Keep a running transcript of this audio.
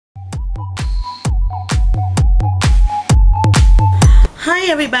Hi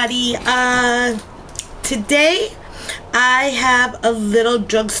everybody. Today I have a little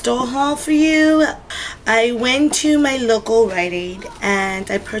drugstore haul for you. I went to my local RiteAid and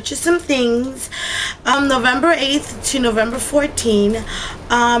I purchased some things. November 8th to November 14th,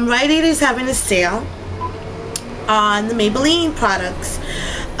 RiteAid is having a sale on the Maybelline products.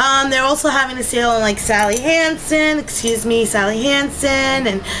 They're also having a sale on like Sally Hansen,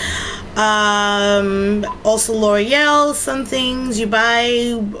 and also L'Oreal. Some things you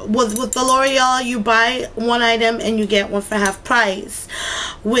buy with the L'Oreal, you buy one item and you get one for half price.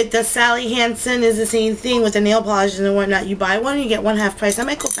 With the Sally Hansen is the same thing with the nail polishes and whatnot. You buy one, you get one half price. I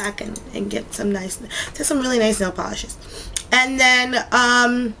might go back and get some nice, there's some really nice nail polishes. And then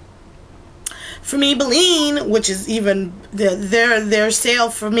for Maybelline, which is even their sale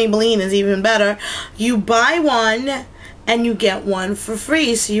for Maybelline is even better. You buy one and you get one for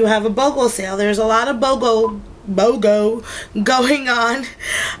free. So you have a Bogo sale. There's a lot of Bogo going on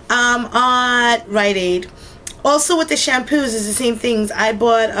RiteAid. Also with the shampoos is the same things. I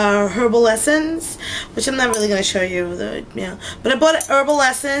bought Herbal Essence, which I'm not really going to show you, but I bought Herbal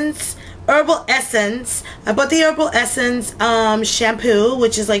Essence. I bought the Herbal Essence shampoo,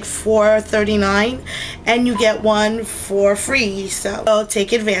 which is like $4.39, and you get one for free. So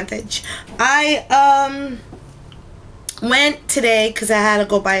take advantage. I went today because I had to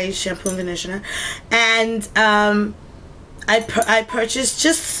go buy a shampoo and conditioner, and I purchased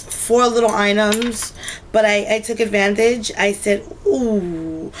just 4 little items, but I took advantage. I said,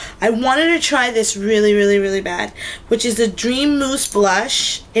 ooh, I wanted to try this really bad, which is the Dream Mousse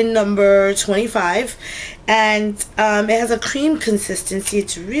blush in number 25, and it has a cream consistency.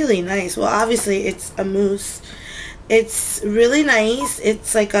 It's really nice. Well, obviously it's a mousse. It's really nice.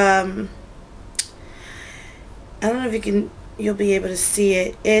 It's like I don't know if you'll be able to see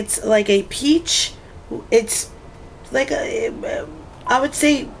it. It's like a peach. It's like I would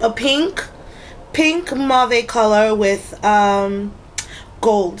say a pink mauve color with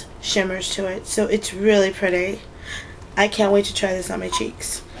gold shimmers to it. So it's really pretty. I can't wait to try this on my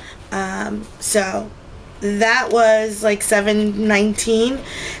cheeks. So that was like $7.19,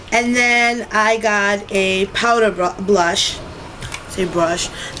 and then I got a powder blush. I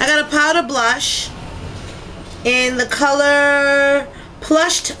got a powder blush in the color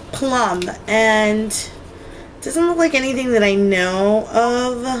Plushed Plum, and it doesn't look like anything that I know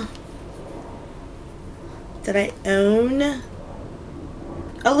of, that I own.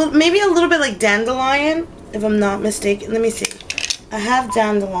 Maybe a little bit like Dandelion, if I'm not mistaken. Let me see. I have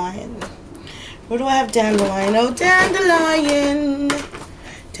Dandelion. Where do I have Dandelion? Oh,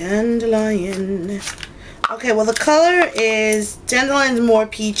 Dandelion. Okay, well the color is, Dandelion's more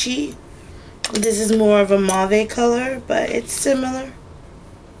peachy. This is more of a mauve color, but it's similar.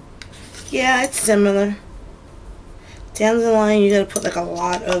 Yeah, it's similar. Dandelion, you gotta put like a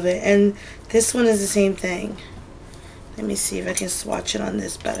lot of it, and this one is the same thing. Let me see if I can swatch it on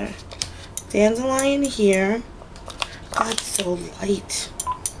this better. Dandelion here. God, it's so light.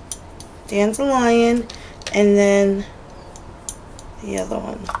 Dandelion, and then the other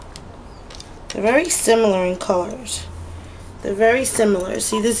one. They're very similar in colors. They're very similar.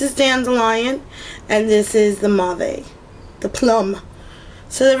 See, this is Dandelion, and this is the mauve, the plum.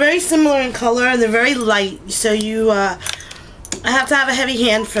 So they're very similar in color, and they're very light. So you, I have to have a heavy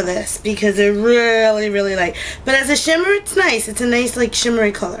hand for this because they're really light. But as a shimmer, it's nice. It's a nice, like,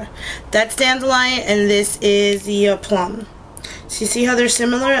 shimmery color. That's Dandelion, and this is the plum. So you see how they're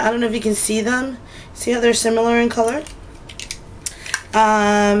similar? I don't know if you can see them. See how they're similar in color?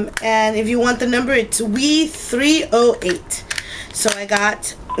 And if you want the number, it's WE308. So I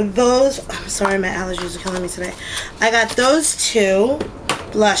got those. I'm sorry, my allergies are killing me today. I got those 2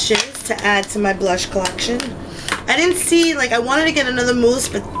 blushes to add to my blush collection. I didn't see, like, I wanted to get another mousse,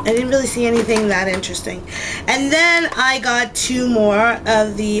 but I didn't really see anything that interesting. And then I got 2 more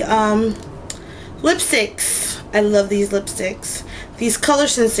of the lipsticks. I love these lipsticks. These Color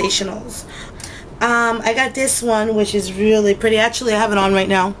Sensationals. I got this one, which is really pretty. Actually, I have it on right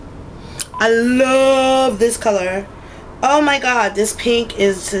now. I love this color. Oh my god, this pink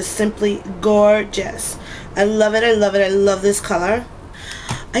is just simply gorgeous. I love it. I love this color.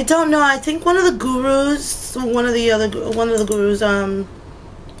 I don't know. I think one of the gurus, I don't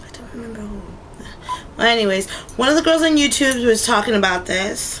remember who. Well, anyways, one of the girls on YouTube was talking about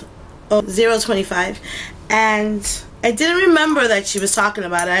this. 025, and I didn't remember that she was talking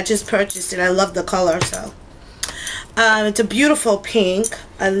about it. I just purchased it. I love the color, so it's a beautiful pink.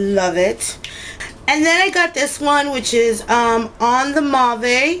 I love it. And then I got this one, which is on the mauve,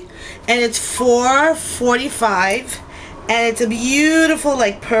 and it's $4.45, and it's a beautiful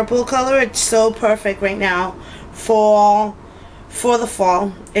like purple color. It's so perfect right now for for the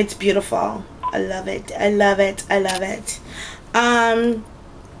fall. It's beautiful. I love it. I love it. I love it.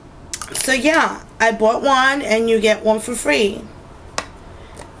 So yeah, I bought one and you get one for free,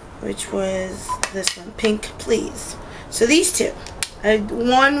 which was this one, Pink Please. So these two,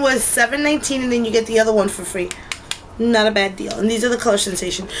 one was $7.19 and then you get the other one for free. Not a bad deal. And these are the Color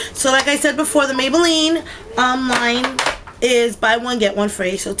Sensation. So like I said before, the Maybelline line is buy one get one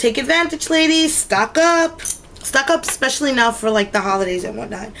free. So take advantage, ladies. Stock up. Stock up, especially now for like the holidays and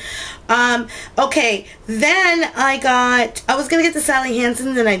whatnot. Okay, then I was gonna get the Sally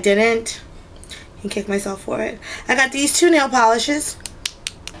Hansen's and I didn't. I kick myself for it. I got these two nail polishes.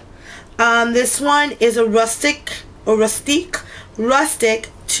 This one is a rustic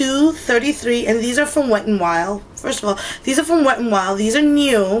 233, and these are from Wet n Wild. First of all, these are from Wet n Wild. These are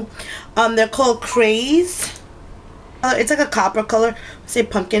new. They're called Craze. It's like a copper color. Say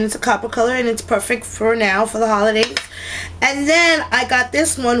pumpkin. It's a copper color, and it's perfect for now for the holidays. And then I got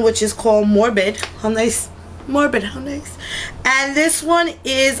this one, which is called Morbid. How nice. Morbid. How nice. And this one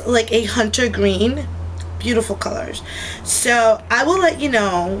is like a hunter green. Beautiful colors. So I will let you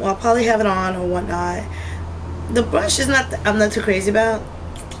know. I'll probably have it on or whatnot. The brush is not, I'm not too crazy about.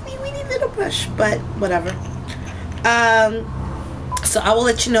 We need a little brush, but whatever. So I will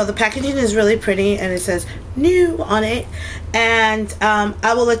let you know. The packaging is really pretty and it says new on it, and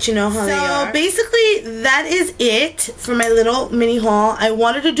I will let you know how they are. So basically that is it for my little mini haul. I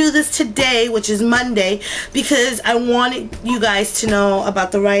wanted to do this today, which is Monday, because I wanted you guys to know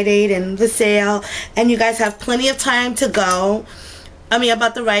about the RiteAid and the sale, and you guys have plenty of time to go. I mean,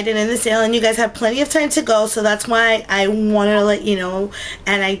 about the RiteAid and the sale, and you guys have plenty of time to go, so that's why I wanted to let you know,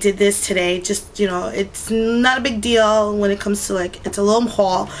 and I did this today. Just, you know, it's not a big deal when it comes to, like, it's a little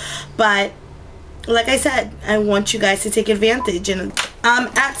haul, but like I said, I want you guys to take advantage. And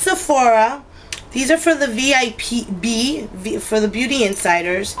at Sephora, these are for the for the Beauty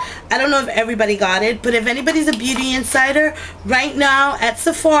Insiders. I don't know if everybody got it, but if anybody's a Beauty Insider, right now at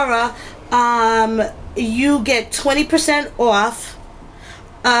Sephora, you get 20% off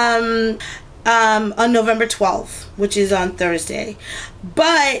on November 12th, which is on Thursday.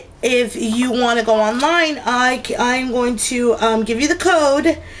 But if you want to go online, I'm going to give you the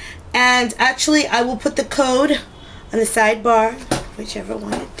code, and actually I will put the code on the sidebar, whichever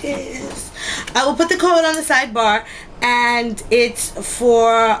one it is. I will put the code on the sidebar, and it's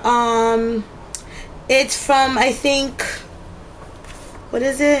for it's from, I think, what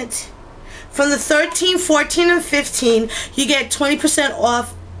is it? From the 13, 14, and 15, you get 20%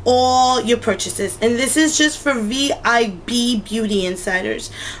 off all your purchases. And this is just for VIB Beauty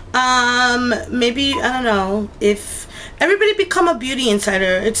Insiders. Maybe, I don't know, if everybody become a Beauty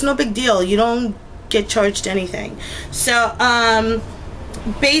Insider, it's no big deal. You don't get charged anything. So,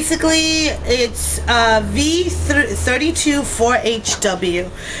 basically, it's V324HW.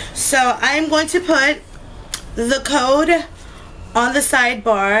 So, I'm going to put the code on the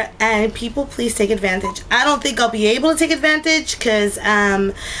sidebar, and people, please take advantage. I don't think I'll be able to take advantage because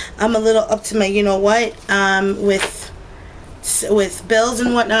I'm a little up to my you know what with bills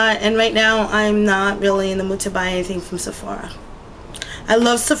and whatnot, and right now I'm not really in the mood to buy anything from Sephora. I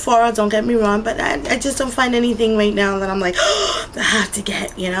love Sephora, don't get me wrong, but I just don't find anything right now that I'm like, oh, I have to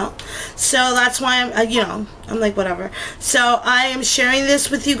get, you know. So that's why I'm, you know, I'm like, whatever. So I am sharing this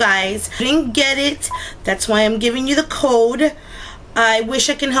with you guys. I didn't get it. That's why I'm giving you the code. I wish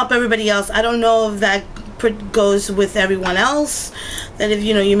I can help everybody else. I don't know if that goes with everyone else, that if,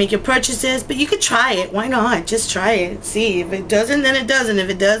 you know, you make your purchases, but you could try it. Why not? Just try it. See, if it doesn't, then it doesn't. If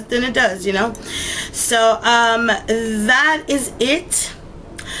it does, then it does, you know. So that is it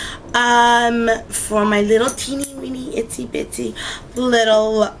for my little teeny weeny itsy bitsy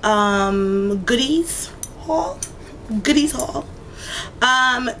little goodies haul.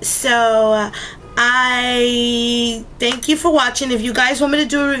 So I thank you for watching. If you guys want me to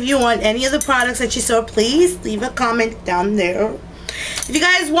do a review on any of the products that you saw, please leave a comment down there. If you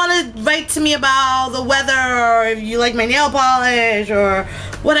guys want to write to me about the weather, or if you like my nail polish or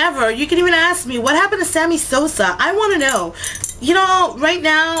whatever, you can even ask me, what happened to Sammy Sosa? I want to know. You know, right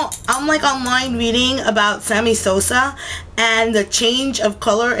now, I'm like online reading about Sammy Sosa and the change of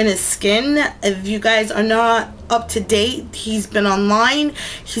color in his skin. If you guys are not up to date, he's been online.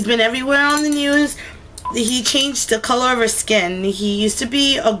 He's been everywhere on the news. He changed the color of his skin. He used to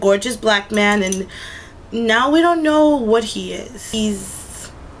be a gorgeous black man, and now we don't know what he is.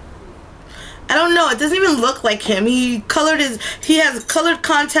 I don't know. It doesn't even look like him. He has colored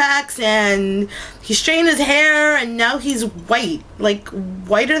contacts, and he straightened his hair, and now he's white. Like,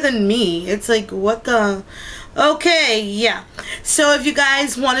 whiter than me. It's like, what the... Okay, yeah. So if you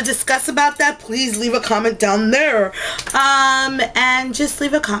guys want to discuss about that, please leave a comment down there. And just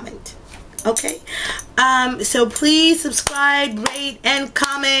leave a comment. Okay? So please subscribe, rate, and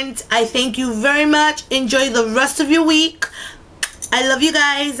comment. I thank you very much. Enjoy the rest of your week. I love you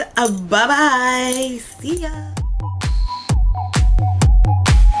guys. Bye-bye. See ya.